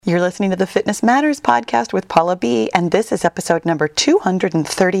You're listening to the Fitness Matters podcast with Paula B, and this is episode number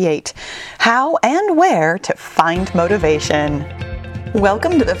 238, How and Where to Find Motivation.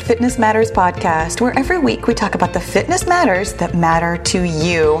 Welcome to the Fitness Matters podcast, where every week we talk about the fitness matters that matter to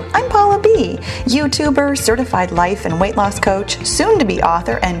you. I'm Paula B, YouTuber, certified life and weight loss coach, soon-to-be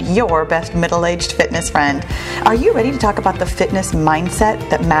author, and your best middle-aged fitness friend. Are you ready to talk about the fitness mindset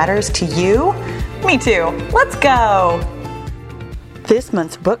that matters to you? Me too. Let's go. This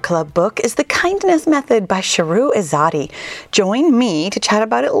month's book club book is The Kindness Method by Shahroo Izadi. Join me to chat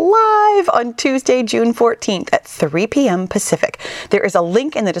about it live on Tuesday, June 14th at 3 p.m. Pacific. There is a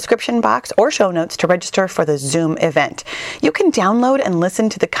link in the description box or show notes to register for the Zoom event. You can download and listen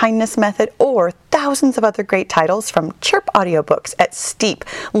to The Kindness Method or thousands of other great titles from Chirp audiobooks at steep,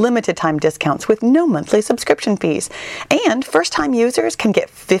 limited time discounts with no monthly subscription fees. And first-time users can get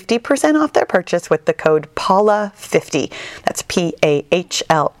 50% off their purchase with the code PAULA50. That's PAHLA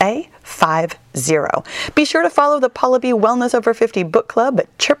 50. Be sure to follow the Paula B Wellness Over 50 book club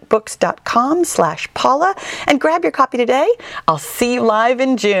at chirpbooks.com/Paula and grab your copy today. I'll see you live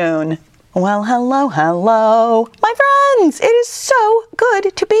in June. Well, hello, my friends. It is so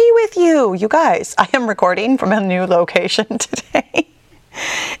good to be with you. You guys, I am recording from a new location today.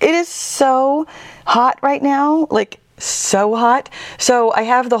 It is so hot right now, so hot. So I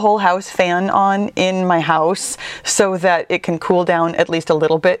have the whole house fan on in my house so that it can cool down at least a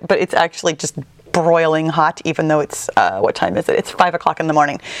little bit, but it's actually just broiling hot, even though it's, what time is it? It's 5 o'clock in the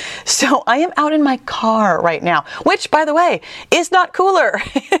morning. So I am out in my car right now, which, by the way, is not cooler.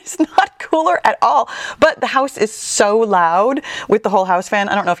 It's not cooler at all, but the house is so loud with the whole house fan.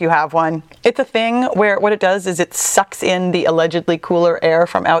 I don't know if you have one. It's a thing where what it does is it sucks in the allegedly cooler air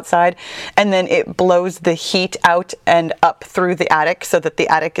from outside, and then it blows the heat out and up through the attic so that the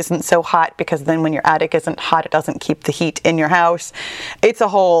attic isn't so hot, because then when your attic isn't hot, it doesn't keep the heat in your house. It's a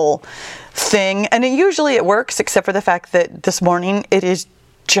whole thing, and it works, except for the fact that this morning it is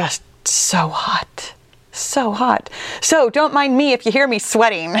just so hot. So hot. So don't mind me if you hear me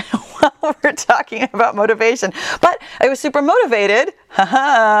sweating while we're talking about motivation. But I was super motivated.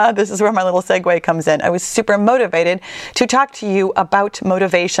 This is where my little segue comes in. I was super motivated to talk to you about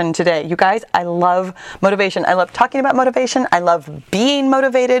motivation today. You guys, I love motivation. I love talking about motivation. I love being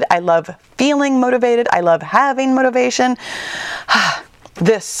motivated. I love feeling motivated. I love having motivation.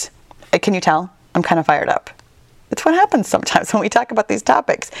 Can you tell? I'm kind of fired up. It's what happens sometimes when we talk about these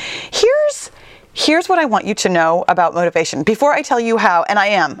topics. Here's what I want you to know about motivation. Before I tell you how, and I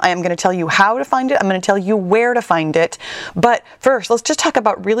am going to tell you how to find it. I'm going to tell you where to find it. But first, let's just talk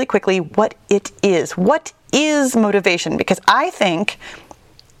about really quickly what it is. What is motivation? Because I think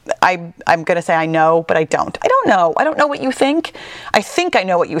I'm going to say I know, but I don't. I don't know. I don't know what you think. I think I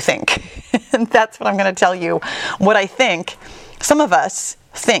know what you think. And that's what I'm going to tell you, what I think some of us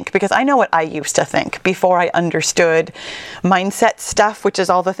think, because I know what I used to think before I understood mindset stuff, which is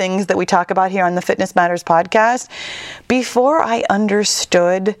all the things that we talk about here on the Fitness Matters podcast. Before I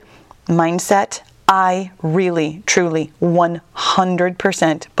understood mindset, I really, truly,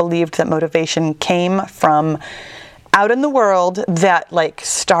 100% believed that motivation came from out in the world, that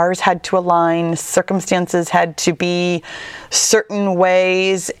stars had to align, circumstances had to be certain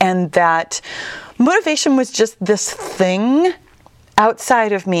ways, and that motivation was just this thing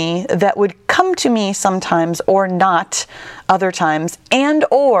outside of me that would come to me sometimes or not other times, and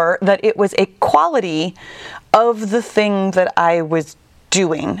or that it was a quality of the thing that I was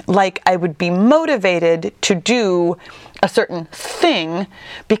doing. Like I would be motivated to do a certain thing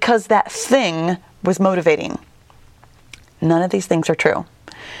because that thing was motivating. None of these things are true.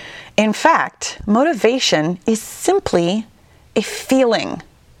 In fact, motivation is simply a feeling.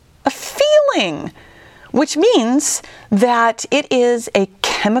 A feeling! Which means that it is a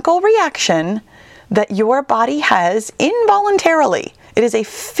chemical reaction that your body has involuntarily. It is a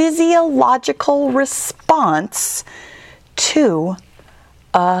physiological response to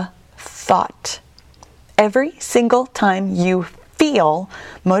a thought. Every single time you feel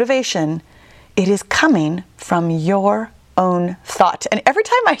motivation, it is coming from your own thought. And every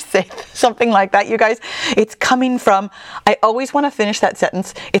time I say something like that, you guys, it's coming from, I always want to finish that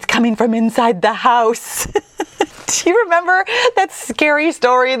sentence, it's coming from inside the house. Do you remember that scary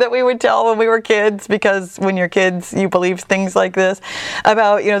story that we would tell when we were kids? Because when you're kids, you believe things like this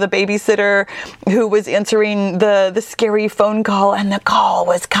about, the babysitter who was answering the scary phone call, and the call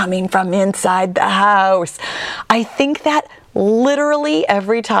was coming from inside the house. I think that literally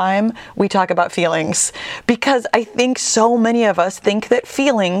every time we talk about feelings, because I think so many of us think that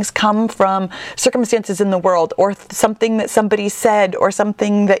feelings come from circumstances in the world, or something that somebody said, or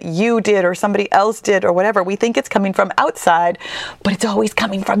something that you did or somebody else did, or whatever. We think it's coming from outside, but it's always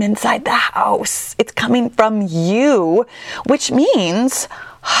coming from inside the house. It's coming from you, which means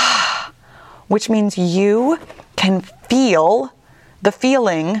you can feel the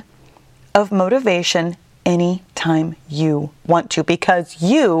feeling of motivation anytime you want to, because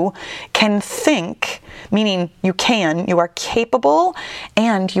you can think, meaning you are capable,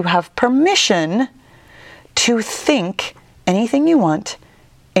 and you have permission to think anything you want,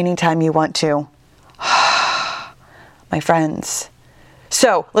 anytime you want to. My friends.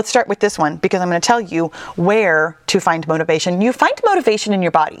 So let's start with this one, because I'm going to tell you where to find motivation. You find motivation in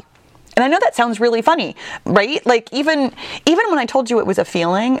your body. And I know that sounds really funny, right? Like even when I told you it was a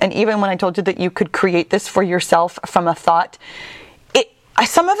feeling, and even when I told you that you could create this for yourself from a thought,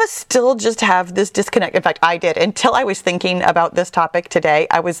 some of us still just have this disconnect. In fact, I did. Until I was thinking about this topic today,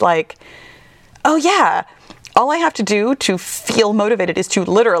 I was like, oh yeah, all I have to do to feel motivated is to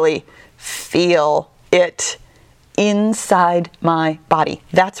literally feel it inside my body.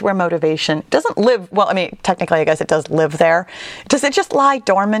 That's where motivation doesn't live. Well, I mean, technically, I guess it does live there. Does it just lie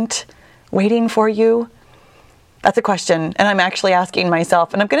dormant, waiting for you? That's a question, and I'm actually asking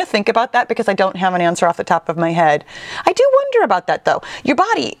myself, and I'm going to think about that because I don't have an answer off the top of my head. I do wonder about that, though. Your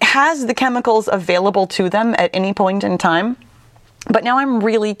body has the chemicals available to them at any point in time, but now I'm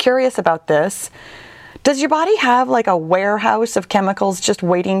really curious about this. Does your body have like a warehouse of chemicals just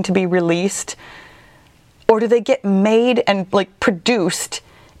waiting to be released? Or do they get made and like produced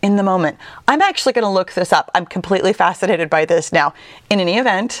in the moment? I'm actually going to look this up. I'm completely fascinated by this now. In any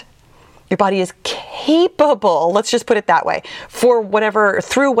event, your body is capable, let's just put it that way, through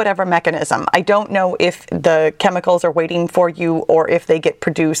whatever mechanism. I don't know if the chemicals are waiting for you or if they get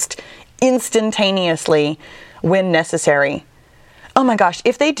produced instantaneously when necessary. Oh my gosh,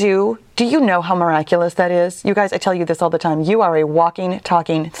 if they do you know how miraculous that is? You guys, I tell you this all the time. You are a walking,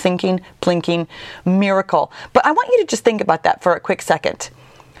 talking, thinking, blinking miracle. But I want you to just think about that for a quick second.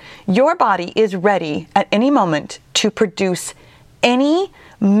 Your body is ready at any moment to produce any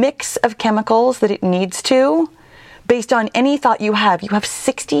mix of chemicals that it needs to based on any thought you have. You have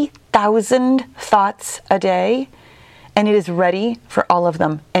 60,000 thoughts a day, and it is ready for all of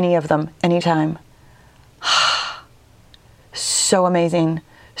them, any of them, anytime. So amazing,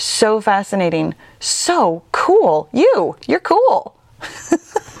 so fascinating, so cool. You're cool.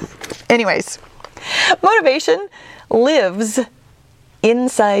 Anyways, motivation lives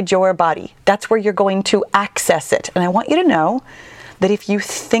inside your body. That's where you're going to access it. And I want you to know that if you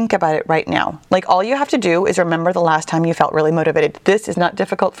think about it right now, like all you have to do is remember the last time you felt really motivated. This is not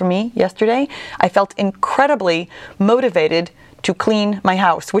difficult for me. Yesterday, I felt incredibly motivated to clean my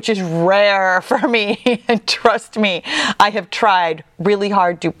house, which is rare for me. And trust me, I have tried really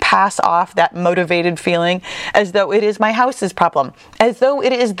hard to pass off that motivated feeling as though it is my house's problem, as though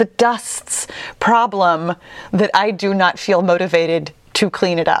it is the dust's problem that I do not feel motivated to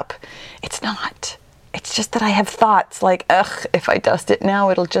clean it up. It's not. It's just that I have thoughts like, ugh, if I dust it now,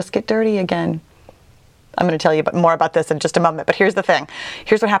 it'll just get dirty again. I'm going to tell you more about this in just a moment, but here's the thing.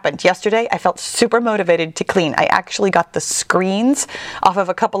 Here's what happened. Yesterday, I felt super motivated to clean. I actually got the screens off of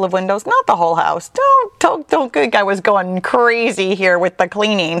a couple of windows, not the whole house. Don't think I was going crazy here with the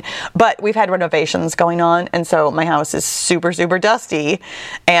cleaning, but we've had renovations going on, and so my house is super, super dusty,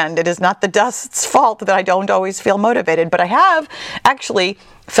 and it is not the dust's fault that I don't always feel motivated, but I have actually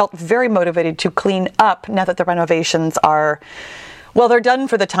felt very motivated to clean up now that the renovations are... well, they're done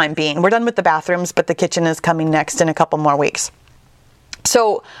for the time being. We're done with the bathrooms, but the kitchen is coming next in a couple more weeks.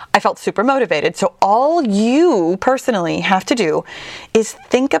 So I felt super motivated. So all you personally have to do is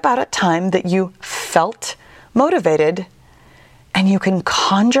think about a time that you felt motivated, and you can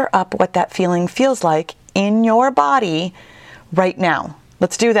conjure up what that feeling feels like in your body right now.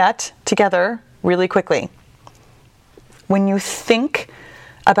 Let's do that together really quickly. When you think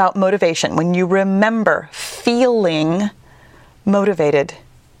about motivation, when you remember feeling motivated,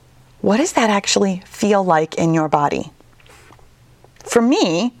 what does that actually feel like in your body? For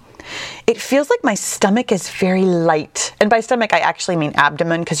me, it feels like my stomach is very light. And by stomach, I actually mean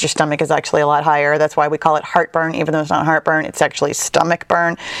abdomen, because your stomach is actually a lot higher. That's why we call it heartburn. Even though it's not heartburn, it's actually stomach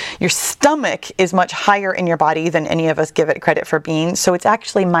burn. Your stomach is much higher in your body than any of us give it credit for being. So it's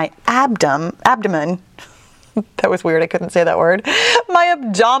actually my abdomen. That was weird. I couldn't say that word. My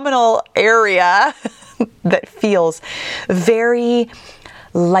abdominal area that feels very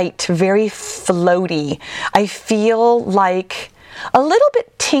light, very floaty. I feel like a little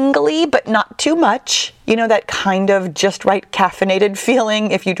bit tingly, but not too much. You know, that kind of just right caffeinated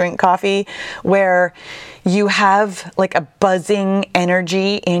feeling if you drink coffee, where you have like a buzzing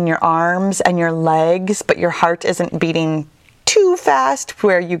energy in your arms and your legs, but your heart isn't beating too fast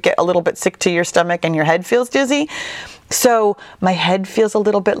where you get a little bit sick to your stomach and your head feels dizzy. So my head feels a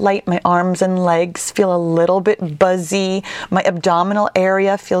little bit light. My arms and legs feel a little bit buzzy. My abdominal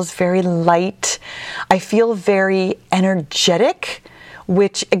area feels very light. I feel very energetic,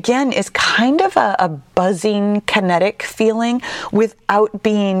 which again is kind of a buzzing, kinetic feeling without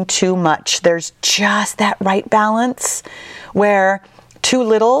being too much. There's just that right balance where too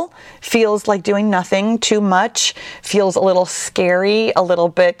little feels like doing nothing. Too much feels a little scary, a little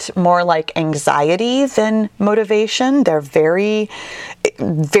bit more like anxiety than motivation. They're very,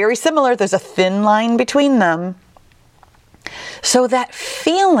 very similar. There's a thin line between them. So that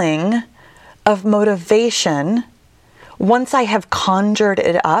feeling of motivation, once I have conjured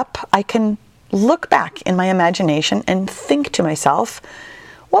it up, I can look back in my imagination and think to myself,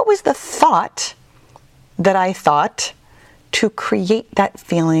 what was the thought that I thought to create that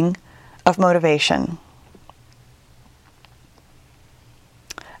feeling of motivation?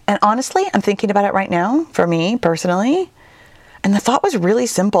 And honestly, I'm thinking about it right now for me personally. And the thought was really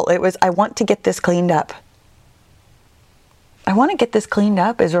simple. It was, I want to get this cleaned up. I want to get this cleaned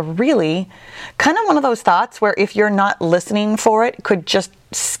up is a really kind of one of those thoughts where if you're not listening for it, could just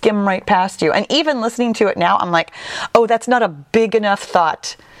skim right past you. And even listening to it now, I'm like, oh, that's not a big enough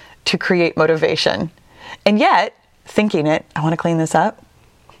thought to create motivation. And yet, thinking it, I want to clean this up,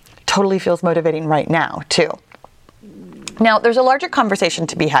 totally feels motivating right now too. Now, there's a larger conversation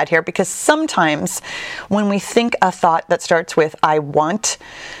to be had here because sometimes when we think a thought that starts with I want,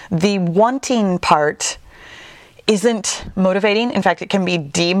 the wanting part isn't motivating. In fact, it can be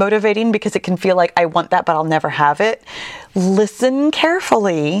demotivating because it can feel like I want that, but I'll never have it. Listen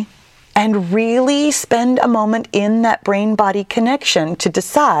carefully and really spend a moment in that brain-body connection to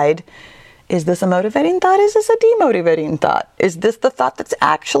decide, is this a motivating thought? Is this a demotivating thought? Is this the thought that's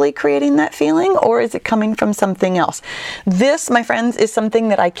actually creating that feeling, or is it coming from something else? This, my friends, is something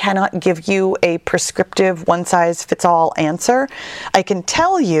that I cannot give you a prescriptive one-size-fits-all answer. I can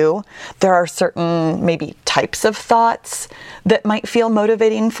tell you there are certain maybe types of thoughts that might feel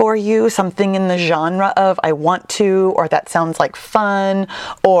motivating for you, something in the genre of I want to, or that sounds like fun,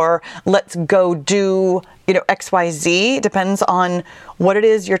 or let's go do XYZ. Depends on what it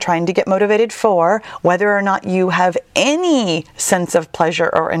is you're trying to get motivated for, whether or not you have any sense of pleasure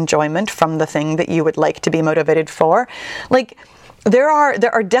or enjoyment from the thing that you would like to be motivated for. Like, there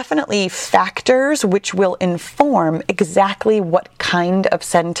are definitely factors which will inform exactly what kind of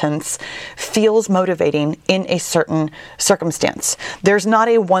sentence feels motivating in a certain circumstance. There's not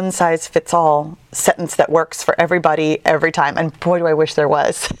a one-size-fits-all sentence that works for everybody every time, and boy, do I wish there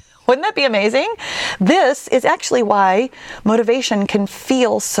was. Wouldn't that be amazing? This is actually why motivation can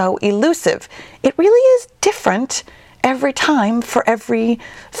feel so elusive. It really is different every time for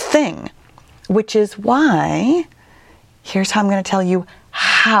everything, which is why here's how I'm going to tell you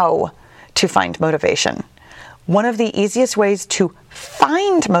how to find motivation. One of the easiest ways to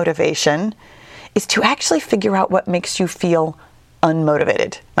find motivation is to actually figure out what makes you feel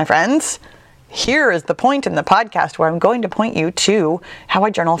unmotivated. My friends, here is the point in the podcast where I'm going to point you to How I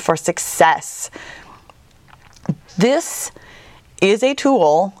Journal for Success. This is a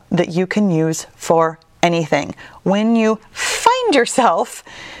tool that you can use for anything. When you find yourself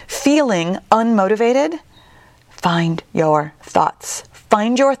feeling unmotivated, find your thoughts.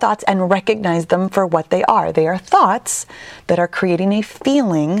 Find your thoughts and recognize them for what they are. They are thoughts that are creating a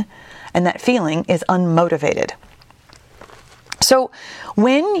feeling, and that feeling is unmotivated. So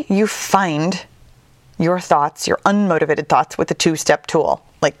when you find your thoughts, your unmotivated thoughts with the two-step tool,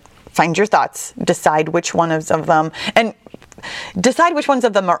 like find your thoughts, decide which ones of them, and decide which ones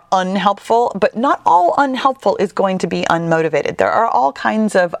of them are unhelpful, but not all unhelpful is going to be unmotivated. There are all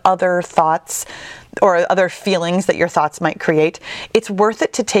kinds of other thoughts or other feelings that your thoughts might create. It's worth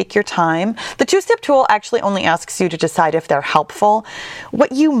it to take your time. The two-step tool actually only asks you to decide if they're helpful.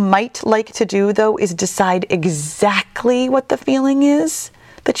 What you might like to do, though, is decide exactly what the feeling is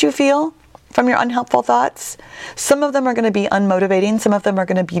that you feel from your unhelpful thoughts. Some of them are going to be unmotivating. Some of them are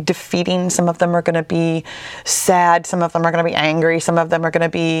going to be defeating. Some of them are going to be sad. Some of them are going to be angry. Some of them are going to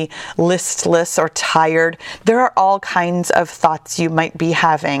be listless or tired. There are all kinds of thoughts you might be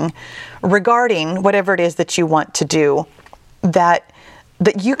having regarding whatever it is that you want to do that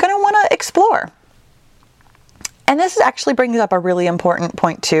you're going to want to explore. And this actually brings up a really important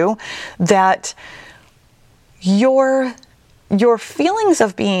point too, that your Your feelings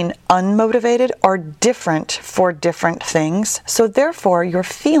of being unmotivated are different for different things. So therefore, your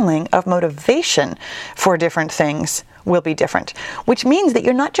feeling of motivation for different things will be different, which means that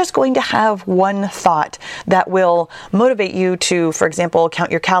you're not just going to have one thought that will motivate you to, for example,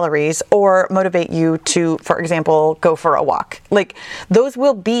 count your calories, or motivate you to, for example, go for a walk. Like, those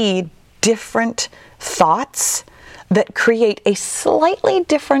will be different thoughts that create a slightly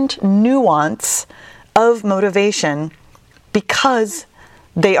different nuance of motivation, because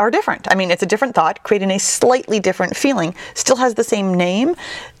they are different. I mean, it's a different thought, creating a slightly different feeling, still has the same name,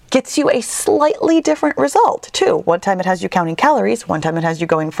 gets you a slightly different result too. One time it has you counting calories, one time it has you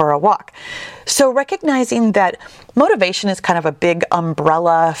going for a walk. So recognizing that motivation is kind of a big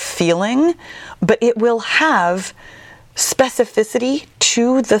umbrella feeling, but it will have specificity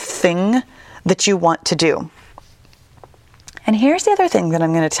to the thing that you want to do. And here's the other thing that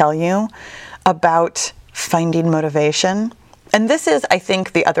I'm going to tell you about finding motivation. And this is, I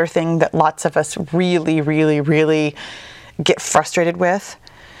think, the other thing that lots of us really, really, really get frustrated with.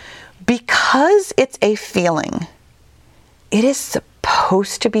 Because it's a feeling, it is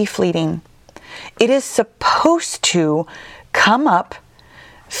supposed to be fleeting. It is supposed to come up,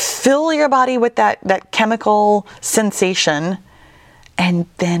 fill your body with that chemical sensation, and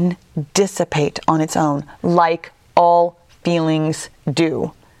then dissipate on its own, like all feelings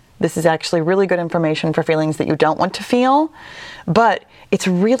do. This is actually really good information for feelings that you don't want to feel, but it's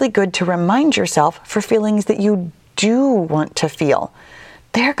really good to remind yourself for feelings that you do want to feel.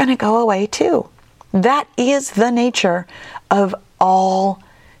 They're going to go away too. That is the nature of all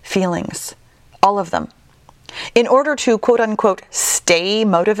feelings, all of them. In order to, quote unquote, stay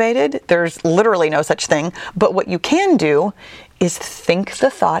motivated, there's literally no such thing, but what you can do is think the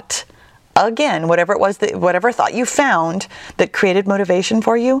thought again, whatever it was, whatever thought you found that created motivation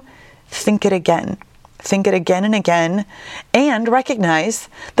for you, think it again. Think it again and again, and recognize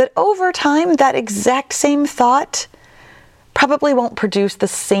that over time, that exact same thought probably won't produce the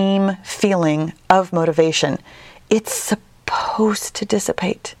same feeling of motivation. It's supposed to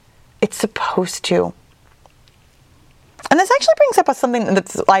dissipate. It's supposed to. And this actually brings up something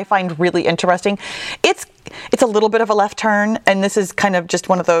that I find really interesting. It's a little bit of a left turn, and this is kind of just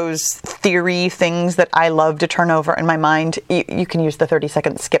one of those theory things that I love to turn over in my mind. You can use the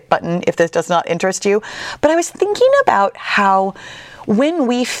 30-second skip button if this does not interest you. But I was thinking about how when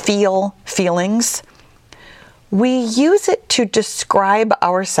we feel feelings, we use it to describe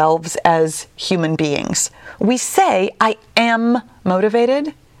ourselves as human beings. We say, I am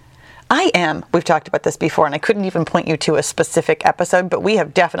motivated. I am. We've talked about this before, and I couldn't even point you to a specific episode, but we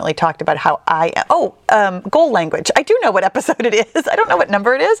have definitely talked about how I am. Goal language. I do know what episode it is. I don't know what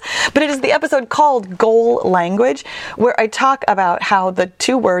number it is, but it is the episode called Goal Language, where I talk about how the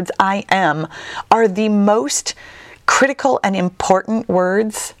two words I am are the most critical and important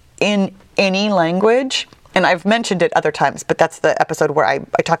words in any language. And I've mentioned it other times, but that's the episode where I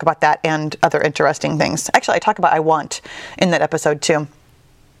talk about that and other interesting things. Actually, I talk about I want in that episode too.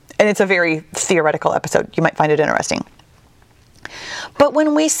 And it's a very theoretical episode. You might find it interesting. But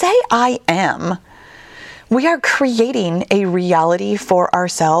when we say I am, we are creating a reality for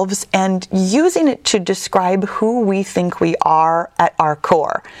ourselves and using it to describe who we think we are at our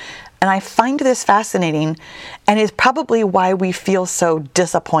core. And I find this fascinating, and is probably why we feel so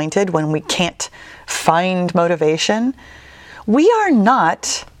disappointed when we can't find motivation. We are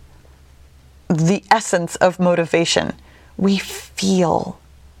not the essence of motivation. We feel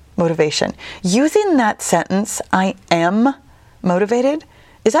motivation. Using that sentence, I am motivated,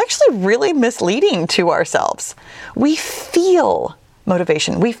 is actually really misleading to ourselves. We feel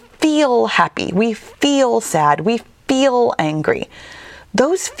motivation. We feel happy. We feel sad. We feel angry.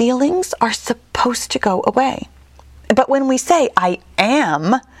 Those feelings are supposed to go away. But when we say I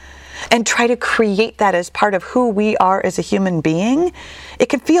am and try to create that as part of who we are as a human being, it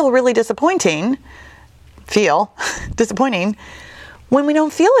can feel really disappointing when we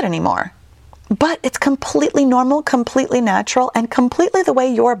don't feel it anymore. But it's completely normal, completely natural, and completely the way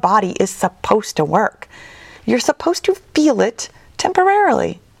your body is supposed to work. You're supposed to feel it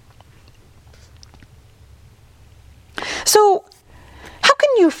temporarily. So, how can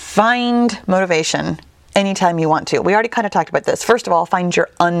you find motivation anytime you want to? We already kind of talked about this. First of all, find your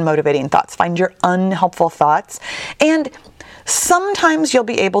unmotivating thoughts. Find your unhelpful thoughts. And sometimes you'll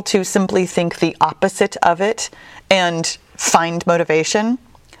be able to simply think the opposite of it and find motivation.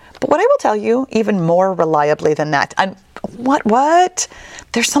 But what I will tell you, even more reliably than that, and what?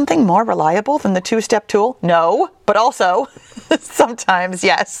 There's something more reliable than the two-step tool? No, but also sometimes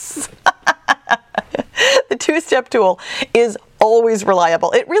yes. The two-step tool is always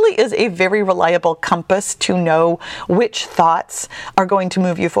reliable. It really is a very reliable compass to know which thoughts are going to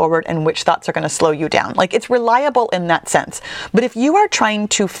move you forward and which thoughts are going to slow you down. Like, it's reliable in that sense. But if you are trying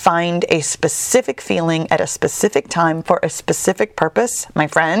to find a specific feeling at a specific time for a specific purpose, my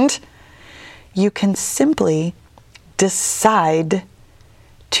friend, you can simply decide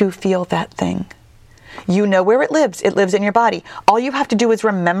to feel that thing. You know where it lives. It lives in your body. All you have to do is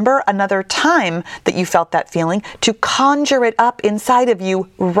remember another time that you felt that feeling to conjure it up inside of you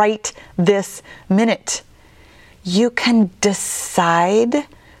right this minute. You can decide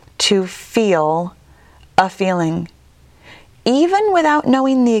to feel a feeling. Even without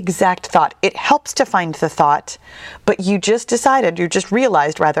knowing the exact thought. It helps to find the thought, but you just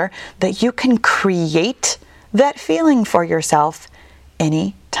realized that you can create that feeling for yourself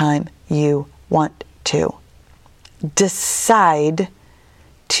anytime you want to. Decide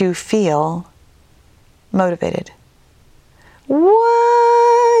to feel motivated.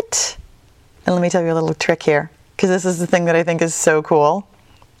 What? And let me tell you a little trick here, because this is the thing that I think is so cool.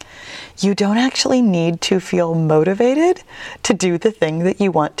 You don't actually need to feel motivated to do the thing that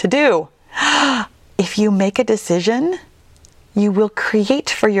you want to do. If you make a decision, you will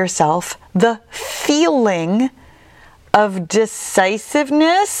create for yourself the feeling of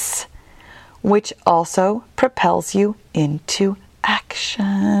decisiveness, which also propels you into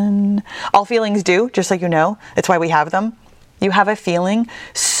action. All feelings do, just so you know. It's why we have them. You have a feeling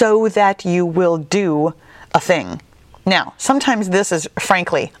so that you will do a thing. Now, sometimes this is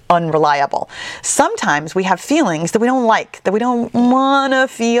frankly unreliable. Sometimes we have feelings that we don't like, that we don't want to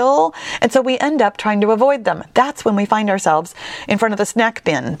feel, and so we end up trying to avoid them. That's when we find ourselves in front of the snack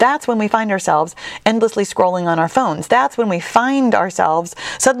bin. That's when we find ourselves endlessly scrolling on our phones. That's when we find ourselves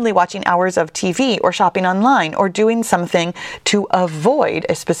suddenly watching hours of TV or shopping online or doing something to avoid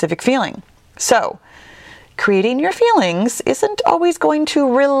a specific feeling. So, creating your feelings isn't always going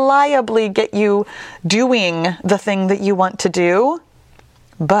to reliably get you doing the thing that you want to do.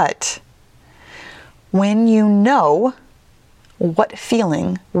 But when you know what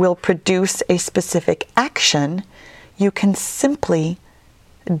feeling will produce a specific action, you can simply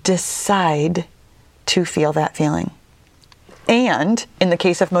decide to feel that feeling. And in the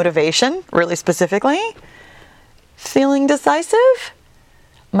case of motivation, really specifically, feeling decisive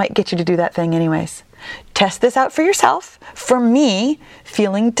might get you to do that thing anyways. Test this out for yourself. For me,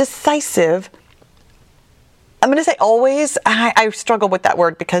 feeling decisive, I'm going to say always. I struggle with that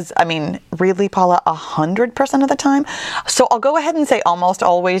word because, really, Paula, 100% of the time. So I'll go ahead and say almost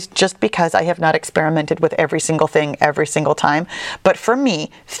always, just because I have not experimented with every single thing every single time. But for me,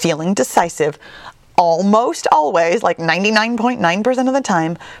 feeling decisive almost always, like 99.9% of the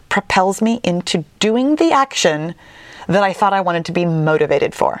time, propels me into doing the action that I thought I wanted to be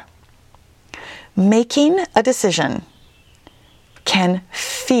motivated for. Making a decision can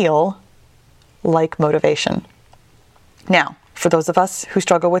feel like motivation. Now, for those of us who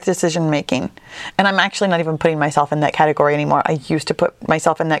struggle with decision making, and I'm actually not even putting myself in that category anymore. I used to put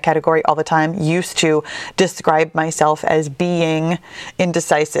myself in that category all the time, used to describe myself as being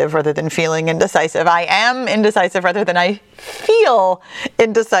indecisive rather than feeling indecisive. I am indecisive rather than I feel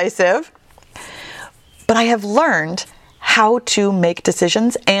indecisive. But I have learned how to make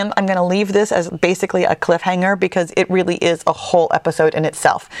decisions, and I'm going to leave this as basically a cliffhanger because it really is a whole episode in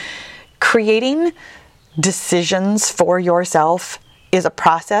itself. Creating decisions for yourself is a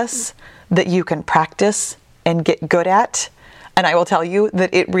process that you can practice and get good at, and I will tell you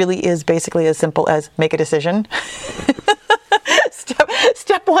that it really is basically as simple as make a decision.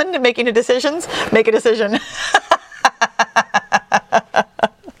 Step one to making a decision, make a decision.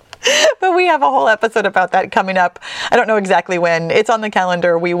 But we have a whole episode about that coming up. I don't know exactly when. It's on the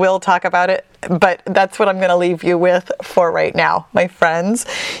calendar. We will talk about it, but that's what I'm going to leave you with for right now. My friends,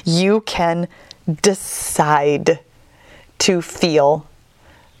 you can decide to feel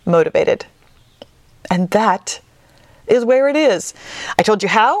motivated. And that is where it is. I told you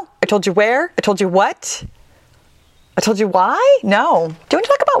how. I told you where. I told you what. I told you why? No. Do you want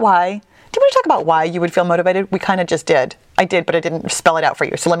to talk about why? Do you want to talk about why you would feel motivated? We kind of just did. I did, but I didn't spell it out for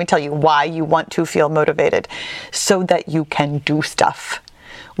you. So let me tell you why you want to feel motivated, so that you can do stuff.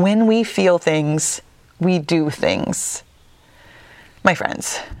 When we feel things, we do things. My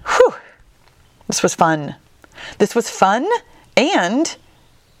friends, this was fun. This was fun, and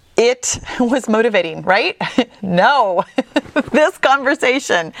it was motivating, right? No, this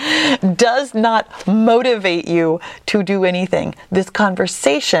conversation does not motivate you to do anything. This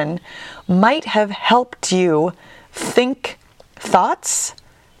conversation might have helped you think thoughts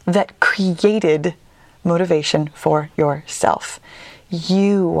that created motivation for yourself.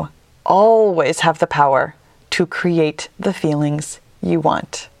 You always have the power to create the feelings you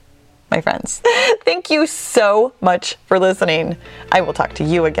want. My friends, thank you so much for listening. I will talk to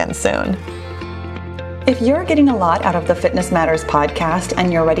you again soon. If you're getting a lot out of the Fitness Matters podcast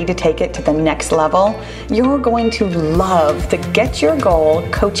and you're ready to take it to the next level, you're going to love the Get Your Goal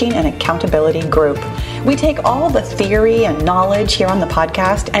Coaching and Accountability Group. We take all the theory and knowledge here on the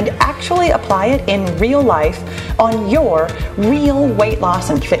podcast and actually apply it in real life on your real weight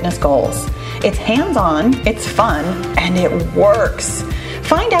loss and fitness goals. It's hands-on, it's fun, and it works.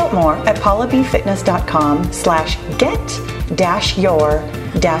 Find out more at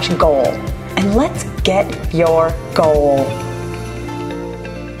paulabfitness.com/get-your-goal. And let's get your goal.